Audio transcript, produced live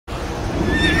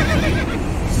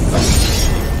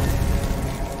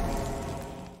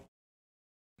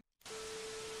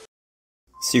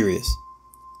Serious.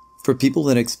 For people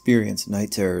that experience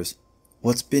night terrors,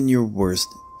 what's been your worst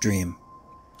dream?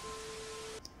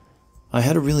 I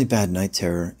had a really bad night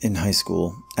terror in high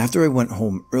school after I went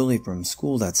home early from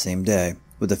school that same day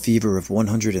with a fever of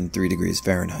 103 degrees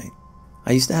Fahrenheit.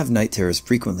 I used to have night terrors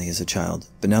frequently as a child,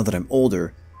 but now that I'm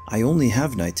older, I only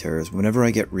have night terrors whenever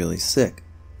I get really sick.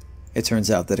 It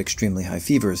turns out that extremely high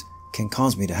fevers can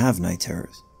cause me to have night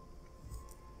terrors.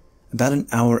 About an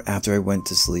hour after I went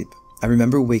to sleep, I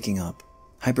remember waking up,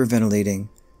 hyperventilating,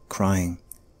 crying,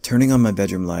 turning on my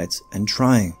bedroom lights, and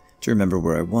trying to remember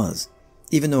where I was,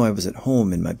 even though I was at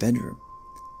home in my bedroom.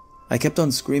 I kept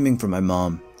on screaming for my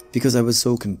mom because I was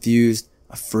so confused,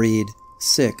 afraid,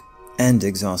 sick, and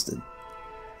exhausted.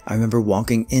 I remember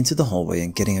walking into the hallway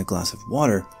and getting a glass of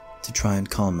water to try and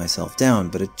calm myself down,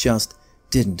 but it just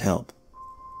didn't help.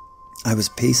 I was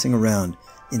pacing around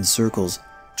in circles,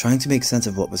 trying to make sense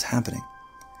of what was happening.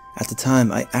 At the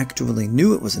time, I actually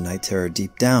knew it was a night terror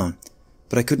deep down,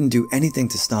 but I couldn't do anything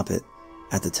to stop it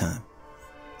at the time.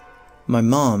 My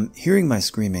mom, hearing my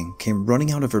screaming, came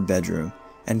running out of her bedroom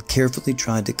and carefully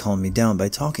tried to calm me down by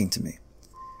talking to me.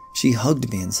 She hugged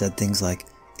me and said things like,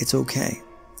 "It's okay.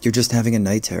 You're just having a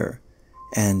night terror.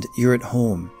 And you're at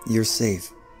home. You're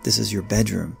safe. This is your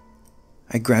bedroom."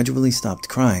 I gradually stopped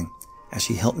crying as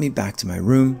she helped me back to my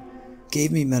room, gave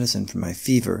me medicine for my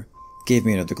fever, gave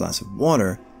me another glass of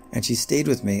water, and she stayed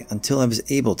with me until I was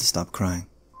able to stop crying.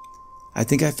 I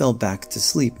think I fell back to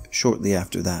sleep shortly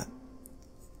after that.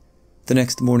 The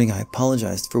next morning I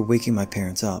apologized for waking my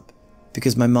parents up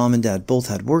because my mom and dad both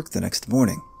had work the next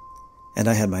morning, and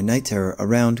I had my night terror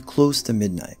around close to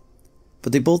midnight.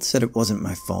 But they both said it wasn't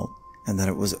my fault and that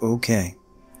it was okay.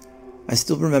 I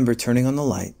still remember turning on the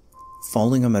light,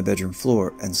 falling on my bedroom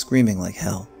floor, and screaming like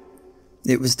hell.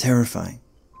 It was terrifying.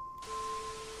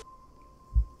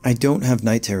 I don't have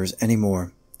night terrors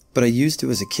anymore, but I used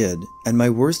to as a kid, and my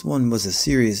worst one was a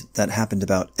series that happened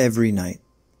about every night.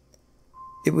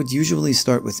 It would usually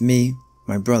start with me,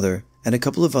 my brother, and a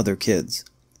couple of other kids.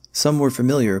 Some were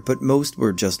familiar, but most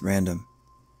were just random.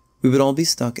 We would all be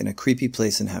stuck in a creepy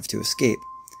place and have to escape.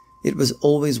 It was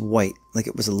always white, like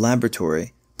it was a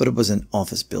laboratory, but it was an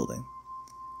office building.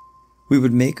 We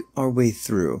would make our way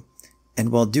through, and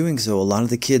while doing so, a lot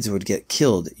of the kids would get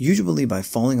killed, usually by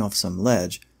falling off some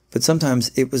ledge, but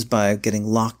sometimes it was by getting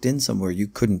locked in somewhere you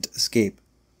couldn't escape.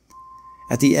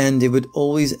 At the end, it would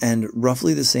always end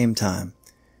roughly the same time,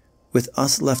 with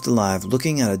us left alive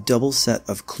looking at a double set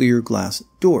of clear glass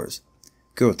doors.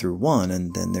 Go through one,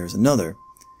 and then there's another,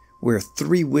 where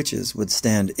 3 witches would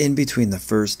stand in between the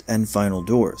first and final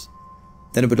doors.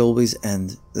 Then it would always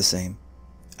end the same.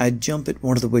 I'd jump at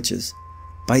one of the witches,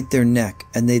 bite their neck,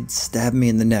 and they'd stab me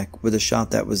in the neck with a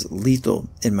shot that was lethal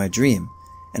in my dream,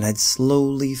 and I'd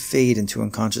slowly fade into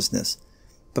unconsciousness.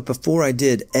 But before I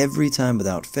did, every time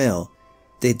without fail,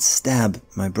 they'd stab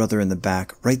my brother in the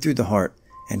back right through the heart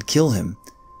and kill him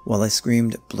while I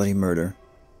screamed bloody murder.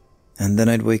 And then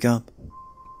I'd wake up.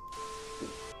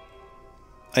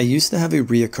 I used to have a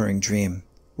reoccurring dream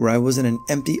where I was in an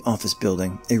empty office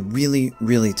building, a really,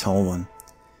 really tall one.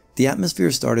 The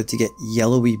atmosphere started to get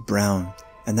yellowy brown,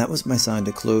 and that was my sign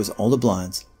to close all the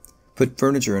blinds, put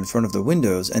furniture in front of the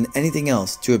windows, and anything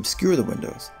else to obscure the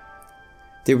windows.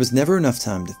 There was never enough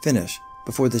time to finish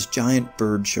before this giant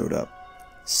bird showed up,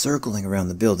 circling around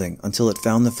the building until it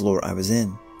found the floor I was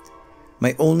in.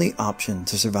 My only option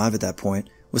to survive at that point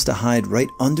was to hide right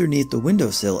underneath the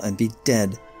windowsill and be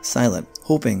dead silent,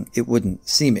 hoping it wouldn't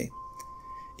see me.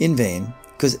 In vain,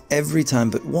 because every time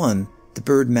but one, the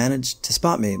bird managed to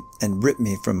spot me and rip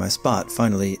me from my spot,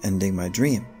 finally ending my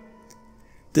dream.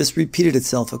 This repeated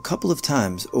itself a couple of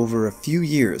times over a few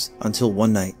years until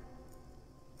one night.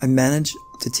 I managed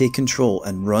to take control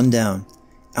and run down,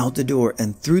 out the door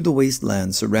and through the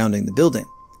wasteland surrounding the building.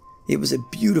 It was a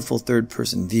beautiful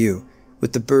third-person view,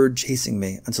 with the bird chasing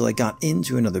me until I got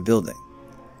into another building.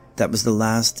 That was the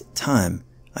last time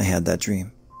I had that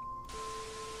dream.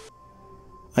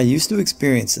 I used to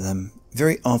experience them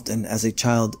very often as a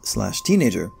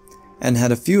child/teenager, and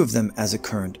had a few of them as a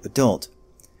current adult.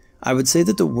 I would say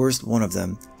that the worst one of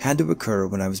them had to occur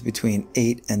when I was between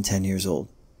 8 and 10 years old.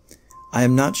 I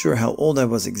am not sure how old I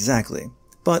was exactly,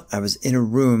 but I was in a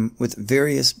room with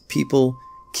various people,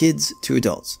 kids to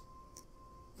adults.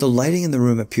 The lighting in the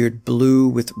room appeared blue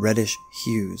with reddish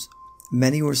hues.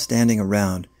 Many were standing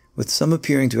around, with some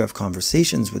appearing to have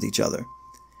conversations with each other.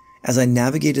 As I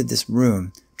navigated this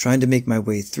room, trying to make my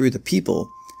way through the people,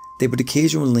 they would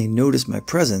occasionally notice my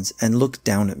presence and look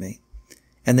down at me.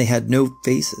 And they had no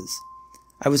faces.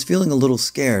 I was feeling a little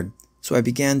scared, so I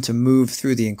began to move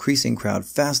through the increasing crowd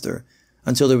faster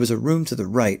until there was a room to the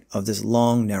right of this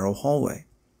long, narrow hallway.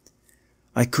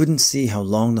 I couldn't see how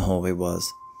long the hallway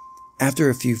was. After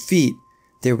a few feet,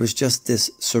 there was just this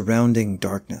surrounding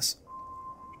darkness.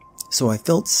 So I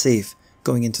felt safe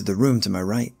going into the room to my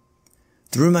right.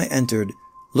 The room I entered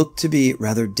looked to be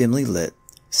rather dimly lit,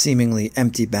 seemingly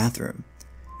empty bathroom.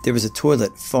 There was a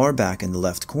toilet far back in the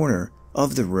left corner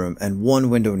of the room and one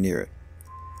window near it.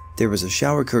 There was a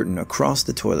shower curtain across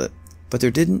the toilet, but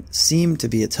there didn't seem to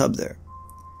be a tub there.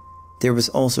 There was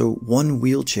also one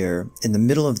wheelchair in the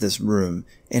middle of this room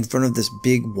in front of this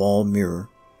big wall mirror.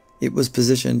 It was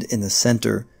positioned in the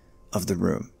center of the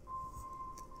room.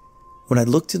 When I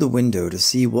looked to the window to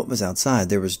see what was outside,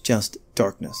 there was just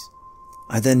darkness.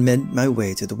 I then made my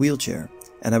way to the wheelchair,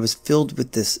 and I was filled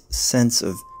with this sense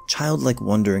of childlike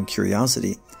wonder and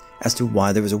curiosity as to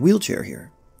why there was a wheelchair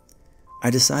here. I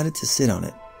decided to sit on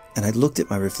it, and I looked at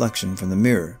my reflection from the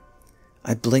mirror.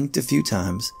 I blinked a few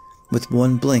times, with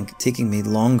one blink taking me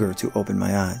longer to open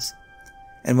my eyes.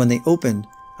 And when they opened,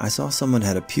 I saw someone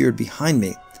had appeared behind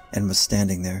me and was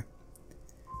standing there.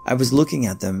 I was looking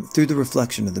at them through the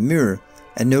reflection of the mirror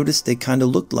and noticed they kinda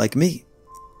looked like me.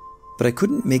 But I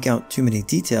couldn't make out too many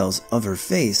details of her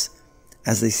face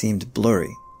as they seemed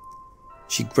blurry.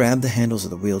 She grabbed the handles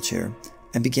of the wheelchair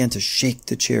and began to shake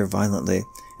the chair violently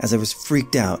as I was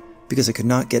freaked out because I could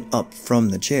not get up from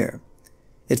the chair.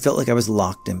 It felt like I was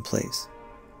locked in place.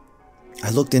 I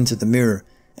looked into the mirror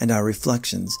and our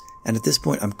reflections, and at this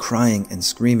point I'm crying and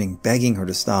screaming, begging her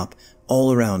to stop,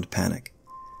 all around panic.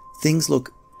 Things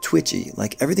look twitchy,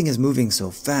 like everything is moving so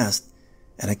fast,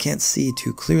 and I can't see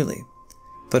too clearly.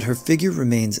 But her figure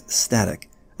remains static,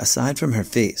 aside from her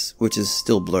face, which is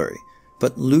still blurry,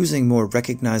 but losing more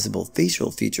recognizable facial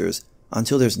features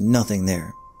until there's nothing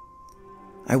there.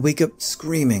 I wake up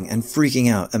screaming and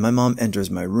freaking out, and my mom enters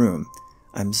my room.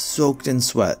 I'm soaked in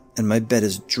sweat, and my bed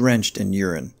is drenched in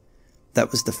urine.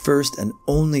 That was the first and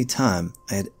only time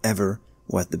I had ever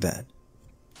wet the bed.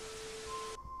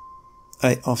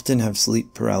 I often have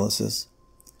sleep paralysis.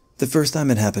 The first time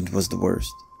it happened was the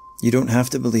worst. You don't have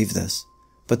to believe this,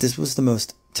 but this was the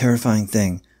most terrifying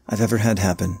thing I've ever had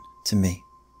happen to me.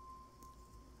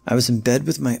 I was in bed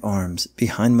with my arms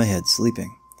behind my head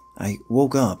sleeping. I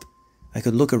woke up. I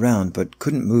could look around but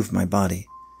couldn't move my body,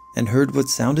 and heard what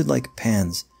sounded like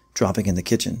pans dropping in the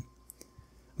kitchen.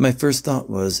 My first thought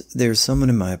was, there's someone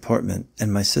in my apartment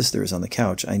and my sister is on the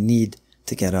couch. I need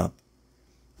to get up.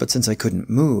 But since I couldn't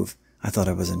move, I thought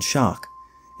I was in shock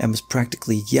and was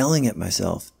practically yelling at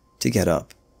myself to get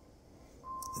up.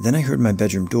 Then I heard my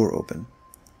bedroom door open.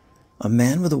 A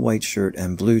man with a white shirt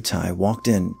and blue tie walked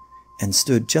in and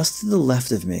stood just to the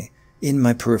left of me in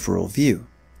my peripheral view.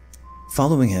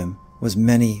 Following him was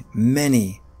many,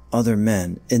 many other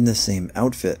men in the same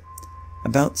outfit,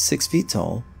 about 6 feet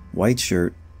tall, white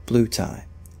shirt, blue tie.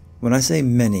 When I say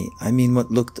many, I mean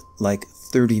what looked like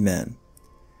 30 men.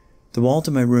 The wall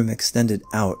to my room extended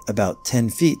out about 10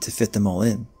 feet to fit them all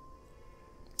in.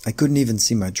 I couldn't even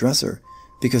see my dresser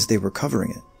because they were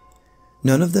covering it.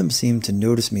 None of them seemed to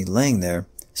notice me laying there,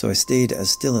 so I stayed as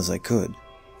still as I could.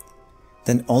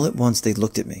 Then all at once they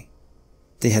looked at me.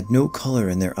 They had no color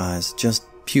in their eyes, just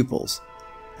pupils.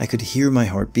 I could hear my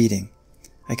heart beating.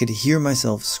 I could hear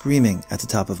myself screaming at the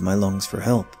top of my lungs for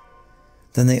help.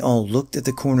 Then they all looked at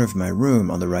the corner of my room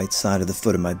on the right side of the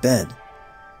foot of my bed.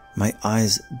 My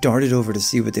eyes darted over to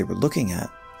see what they were looking at,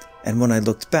 and when I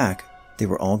looked back, they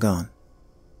were all gone.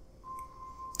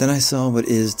 Then I saw what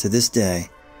is, to this day,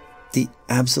 the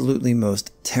absolutely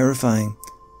most terrifying,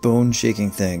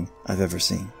 bone-shaking thing I've ever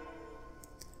seen.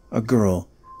 A girl,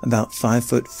 about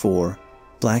 5'4",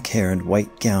 black hair and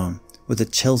white gown, with a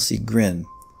Chelsea grin,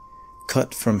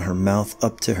 cut from her mouth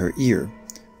up to her ear,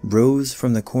 rose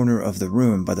from the corner of the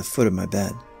room by the foot of my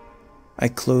bed. I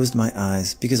closed my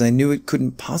eyes because I knew it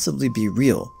couldn't possibly be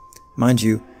real. Mind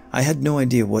you, I had no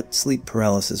idea what sleep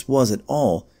paralysis was at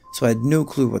all, so I had no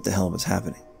clue what the hell was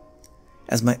happening.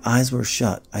 As my eyes were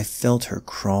shut, I felt her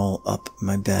crawl up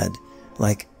my bed,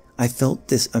 like I felt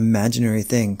this imaginary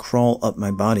thing crawl up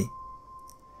my body.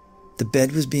 The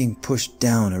bed was being pushed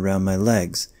down around my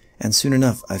legs, and soon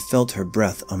enough I felt her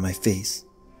breath on my face.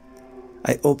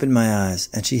 I opened my eyes,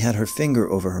 and she had her finger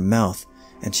over her mouth,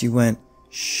 and she went,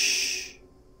 shh.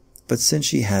 But since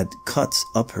she had cuts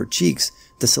up her cheeks,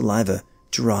 the saliva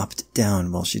dropped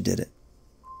down while she did it.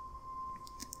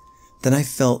 Then I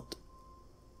felt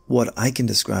what I can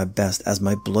describe best as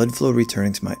my blood flow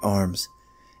returning to my arms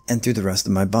and through the rest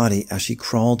of my body as she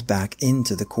crawled back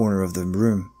into the corner of the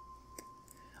room.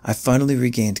 I finally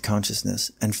regained consciousness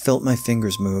and felt my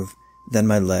fingers move, then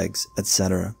my legs,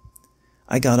 etc.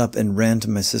 I got up and ran to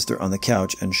my sister on the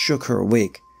couch and shook her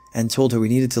awake and told her we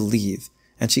needed to leave,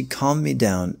 and she calmed me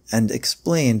down and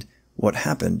explained what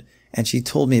happened and she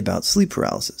told me about sleep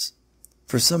paralysis.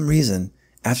 For some reason,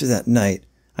 after that night,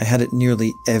 I had it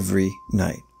nearly every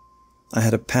night. I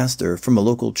had a pastor from a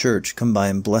local church come by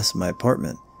and bless my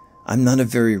apartment. I'm not a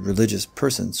very religious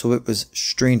person, so it was a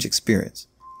strange experience.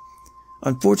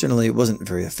 Unfortunately, it wasn't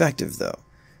very effective, though.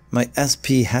 My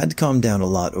SP had calmed down a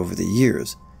lot over the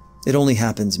years. It only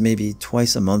happens maybe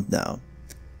twice a month now.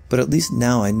 But at least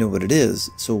now I know what it is,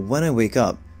 so when I wake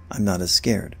up, I'm not as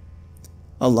scared.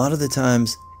 A lot of the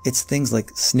times, it's things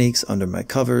like snakes under my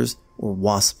covers or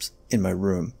wasps in my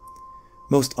room.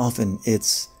 Most often,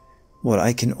 it's what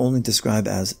I can only describe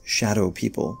as shadow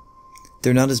people.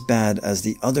 They're not as bad as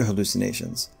the other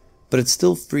hallucinations, but it's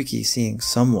still freaky seeing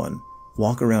someone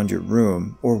walk around your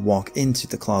room or walk into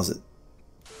the closet.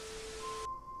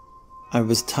 I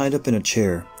was tied up in a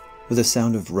chair with a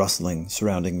sound of rustling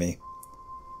surrounding me.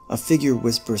 A figure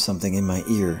whispered something in my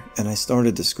ear and I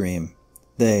started to scream.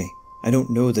 They, I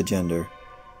don't know the gender,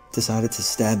 decided to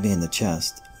stab me in the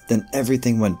chest. Then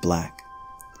everything went black.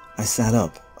 I sat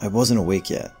up, I wasn't awake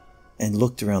yet, and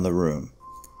looked around the room.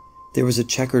 There was a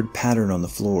checkered pattern on the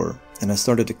floor, and I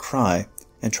started to cry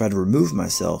and try to remove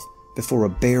myself before a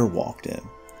bear walked in.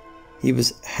 He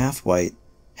was half white,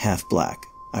 half black.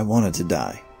 I wanted to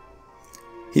die.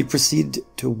 He proceeded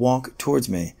to walk towards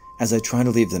me as I tried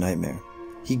to leave the nightmare.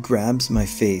 He grabs my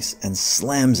face and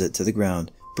slams it to the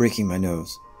ground, breaking my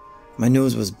nose. My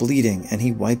nose was bleeding and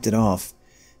he wiped it off,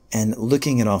 and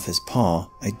licking it off his paw.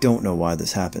 I don't know why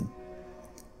this happened.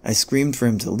 I screamed for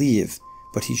him to leave,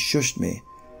 but he shushed me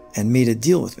and made a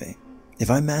deal with me. If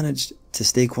I managed to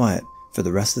stay quiet for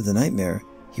the rest of the nightmare,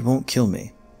 he won't kill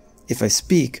me. If I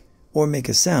speak or make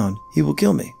a sound, he will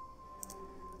kill me.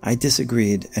 I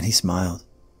disagreed and he smiled.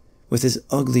 With his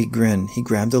ugly grin, he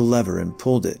grabbed a lever and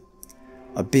pulled it.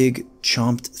 A big,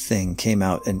 chomped thing came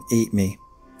out and ate me.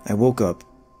 I woke up.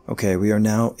 Okay, we are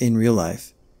now in real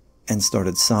life. And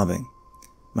started sobbing.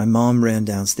 My mom ran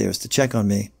downstairs to check on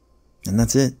me, and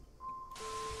that's it.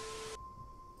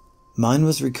 Mine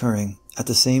was recurring at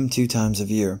the same 2 times of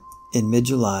year, in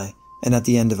mid-July and at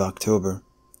the end of October.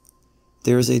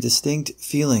 There is a distinct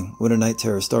feeling when a night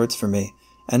terror starts for me,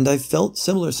 and I've felt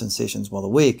similar sensations while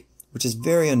awake, which is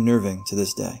very unnerving to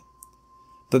this day.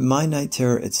 But my night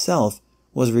terror itself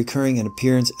was recurring in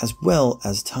appearance as well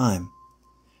as time.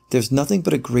 There's nothing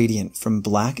but a gradient from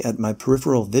black at my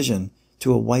peripheral vision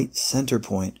to a white center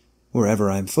point wherever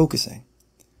I am focusing.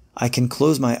 I can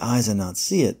close my eyes and not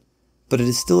see it, but it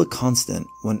is still a constant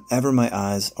whenever my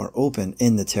eyes are open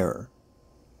in the terror.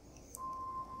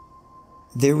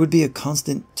 There would be a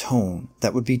constant tone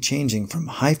that would be changing from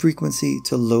high frequency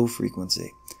to low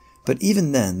frequency, but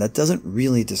even then, that doesn't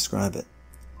really describe it.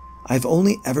 I've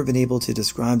only ever been able to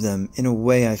describe them in a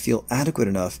way I feel adequate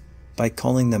enough by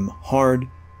calling them hard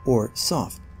or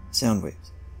soft sound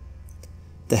waves.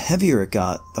 The heavier it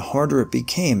got, the harder it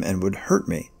became and would hurt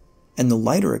me, and the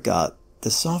lighter it got, the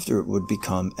softer it would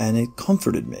become and it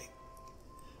comforted me.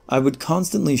 I would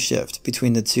constantly shift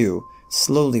between the two,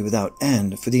 slowly without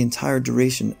end, for the entire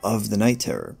duration of the night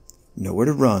terror. Nowhere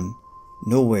to run,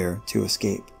 nowhere to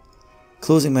escape.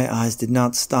 Closing my eyes did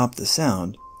not stop the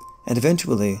sound, and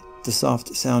eventually the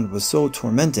soft sound was so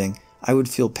tormenting I would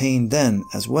feel pain then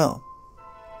as well.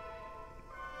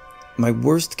 My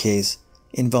worst case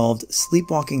involved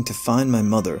sleepwalking to find my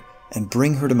mother and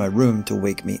bring her to my room to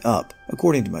wake me up,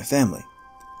 according to my family.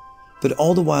 But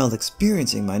all the while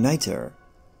experiencing my night terror.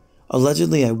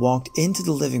 Allegedly, I walked into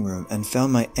the living room and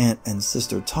found my aunt and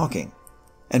sister talking,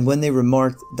 and when they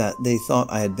remarked that they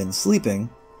thought I had been sleeping,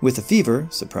 with a fever,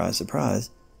 surprise,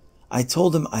 surprise, I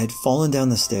told them I had fallen down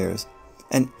the stairs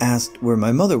and asked where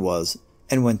my mother was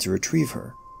and went to retrieve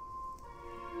her.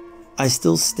 I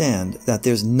still stand that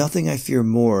there's nothing I fear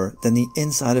more than the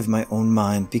inside of my own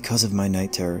mind because of my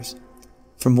night terrors.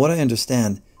 From what I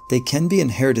understand, they can be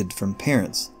inherited from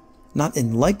parents, not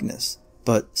in likeness,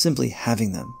 but simply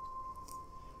having them.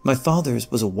 My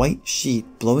father's was a white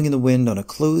sheet blowing in the wind on a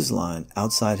clothesline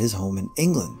outside his home in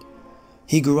England.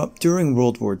 He grew up during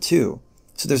World War II,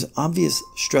 so there's obvious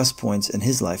stress points in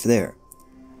his life there.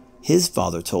 His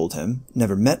father told him,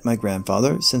 never met my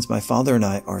grandfather since my father and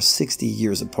I are 60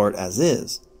 years apart as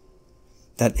is,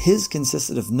 that his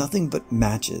consisted of nothing but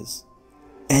matches,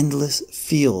 endless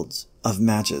fields of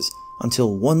matches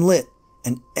until one lit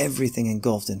and everything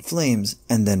engulfed in flames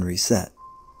and then reset.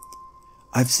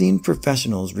 I've seen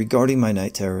professionals regarding my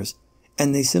night terrors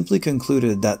and they simply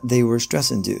concluded that they were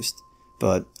stress-induced,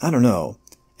 but I don't know,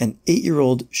 an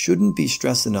 8-year-old shouldn't be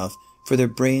stressed enough for their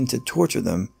brain to torture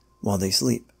them while they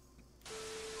sleep.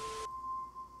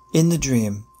 In the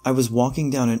dream, I was walking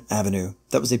down an avenue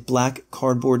that was a black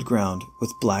cardboard ground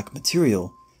with black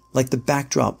material, like the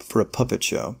backdrop for a puppet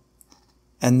show.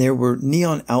 and there were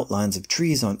neon outlines of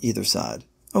trees on either side.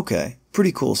 Okay,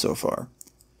 pretty cool so far.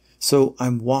 So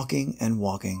I'm walking and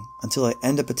walking until I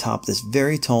end up atop this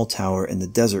very tall tower in the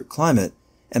desert climate,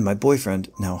 and my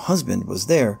boyfriend, now husband, was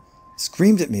there,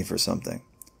 screamed at me for something,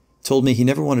 told me he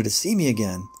never wanted to see me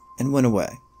again, and went away.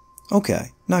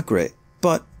 Okay, not great,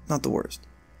 but not the worst.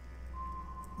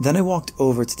 Then I walked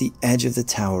over to the edge of the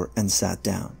tower and sat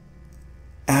down.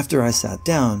 After I sat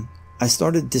down, I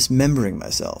started dismembering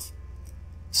myself.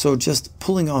 So just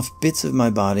pulling off bits of my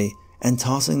body and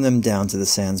tossing them down to the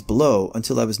sands below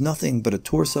until I was nothing but a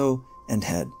torso and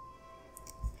head.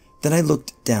 Then I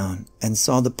looked down and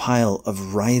saw the pile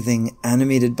of writhing,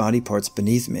 animated body parts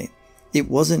beneath me. It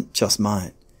wasn't just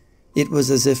mine. It was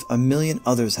as if a million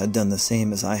others had done the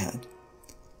same as I had.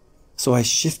 So I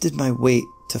shifted my weight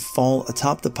to fall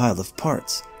atop the pile of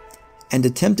parts, and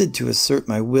attempted to assert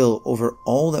my will over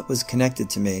all that was connected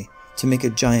to me to make a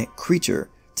giant creature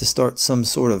to start some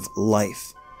sort of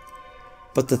life.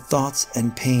 But the thoughts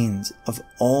and pains of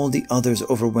all the others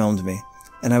overwhelmed me,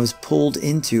 and I was pulled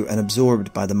into and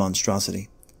absorbed by the monstrosity.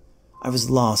 I was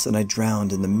lost and I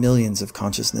drowned in the millions of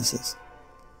consciousnesses.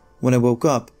 When I woke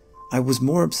up, I was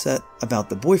more upset about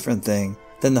the boyfriend thing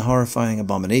than the horrifying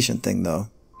abomination thing, though.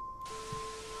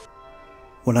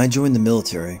 When I joined the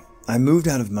military, I moved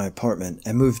out of my apartment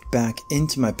and moved back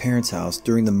into my parents' house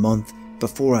during the month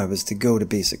before I was to go to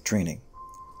basic training.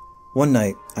 One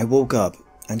night, I woke up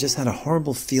and just had a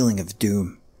horrible feeling of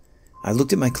doom. I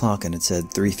looked at my clock and it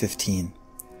said 3:15.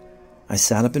 I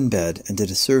sat up in bed and did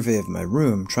a survey of my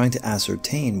room, trying to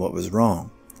ascertain what was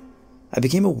wrong. I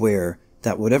became aware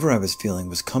that whatever I was feeling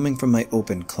was coming from my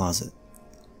open closet.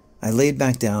 I laid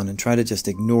back down and tried to just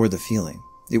ignore the feeling.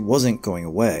 It wasn't going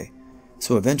away.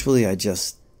 So eventually I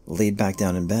just laid back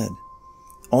down in bed.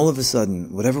 All of a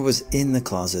sudden, whatever was in the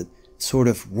closet sort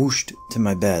of whooshed to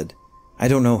my bed. I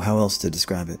don't know how else to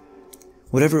describe it.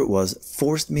 Whatever it was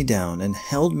forced me down and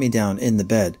held me down in the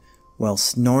bed while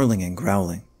snarling and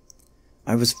growling.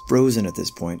 I was frozen at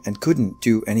this point and couldn't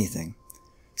do anything.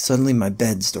 Suddenly my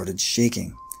bed started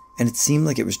shaking, and it seemed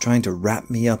like it was trying to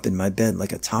wrap me up in my bed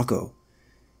like a taco.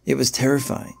 It was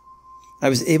terrifying. I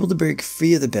was able to break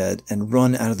free of the bed and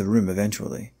run out of the room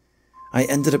eventually. I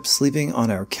ended up sleeping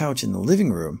on our couch in the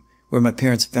living room, where my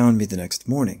parents found me the next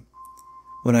morning.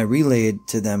 When I relayed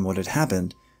to them what had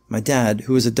happened, my dad,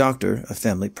 who was a doctor, a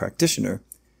family practitioner,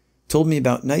 told me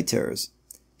about night terrors.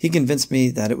 He convinced me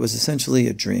that it was essentially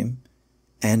a dream,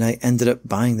 and I ended up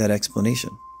buying that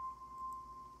explanation.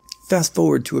 Fast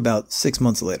forward to about 6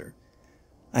 months later.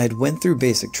 I had went through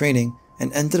basic training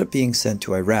and ended up being sent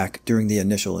to Iraq during the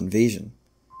initial invasion.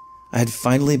 I had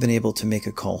finally been able to make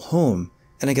a call home,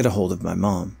 and I get a hold of my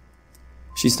mom.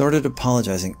 She started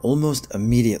apologizing almost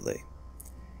immediately.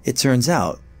 It turns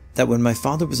out that when my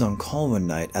father was on call one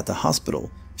night at the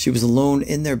hospital, she was alone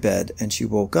in their bed and she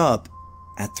woke up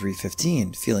at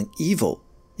 3:15 feeling evil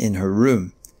in her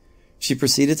room. She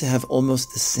proceeded to have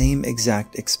almost the same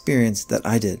exact experience that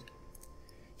I did.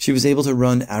 She was able to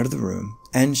run out of the room,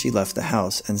 and she left the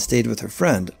house and stayed with her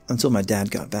friend until my dad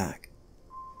got back.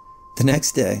 The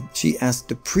next day, she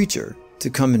asked a preacher to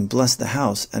come and bless the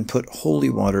house and put holy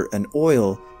water and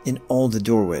oil in all the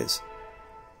doorways.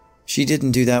 She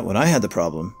didn't do that when I had the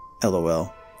problem,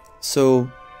 LOL. So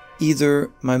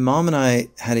either my mom and I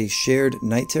had a shared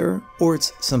night terror, or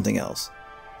it's something else.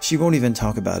 She won't even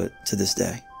talk about it to this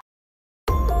day.